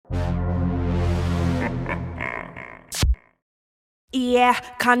Yeah,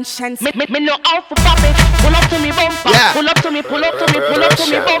 conscience. Me no out for pop it. Pull up to me bumper. Yeah. Pull up to me, pull up to me, pull up to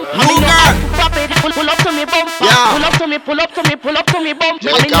me bumper. Me no out for pop it. Pull up to me bumper. Yeah. Pull up to me, pull up to me, pull up to me bumper.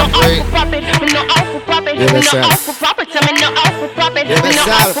 Me no out for pop it. Me no out for pop it. Me no out for pop it. Me no out for pop it. Me no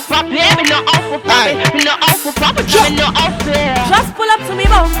out for pop it. Me no out for pop it. Me no out for pop it. Me no out there. Just pull up to me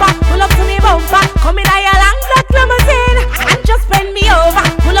bumper. Pull up to me bumper. Come in a long black limousine and just bend me over.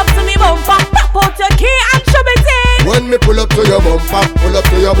 Pull up to me bumper. Pop out your key and shove it in. When me pull up to your bumper, pull up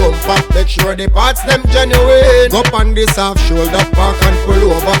to your bumper, make sure the parts them genuine. Up on this half shoulder, park and pull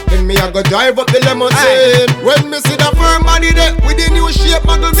over. Then me I go drive up the limousine. When me see the firm body there with the new shape,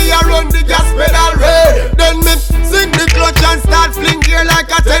 muggle me a run the gas pedal red. Then me sing the clutch and start fling gear like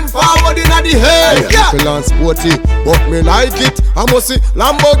a 10 forward inna the head. Yeah, people and sporty, but me like it. I must see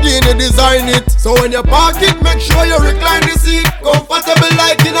Lamborghini design it. So when you park it, make sure you recline the seat, comfortable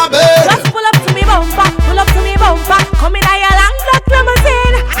like in a bed. Just pull up to me bumper, pull up to me bumper. Come in a long black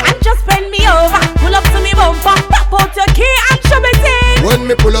limousine and just bend me over. Pull up to me bumper, pop out your key and shove it in. When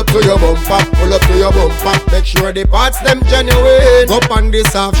me pull up to your bumper, pull up to your bumper, make sure the parts them genuine. Up on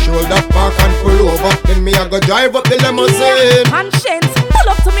this half shoulder, park and pull over. Then me I go drive up the limousine. Yeah, conscience, pull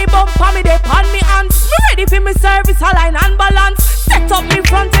up to me bumper, me dey on me hands. Me ready for me service, align and balance. Set up me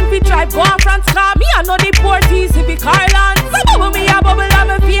front and we drive go on France car. Me I know the port easy be Carland. So bubble me a bubble on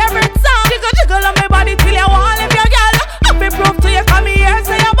my favorite song. Jiggle jiggle on my body till you want live your girl. Up me proof to you come here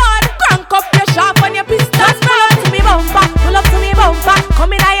say you bad. Crank up your sharp on your pistol. Pull up to me bumper, pull up to me bumper.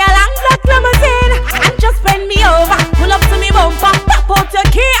 Come in a long black limousine and just bend me over. Pull up to me bumper, pop out your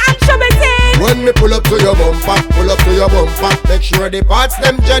key and shove it in. When me pull up to your bumper, pull up to your bumper, make sure the parts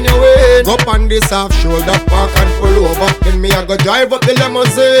them genuine. Up on this half shoulder, park and pull over. Then me I go drive up the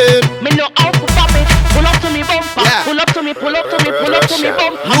limousine. Me no out for pop it. Pull up to me bumper. Yeah. Pull up to me, pull up to me, pull up to me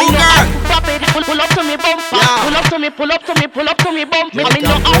bumper. Me no out for pop it. Pull up to me bumper. Yeah. Pull up to me, pull up to me, pull up to me bumper. Me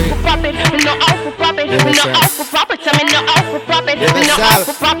no out for pop it. Me no out for pop it. Me no out for pop it. Me no out for pop it. Me no out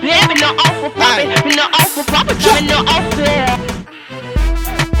for pop it. Me no out for pop it. Me no out for pop it. Me no out for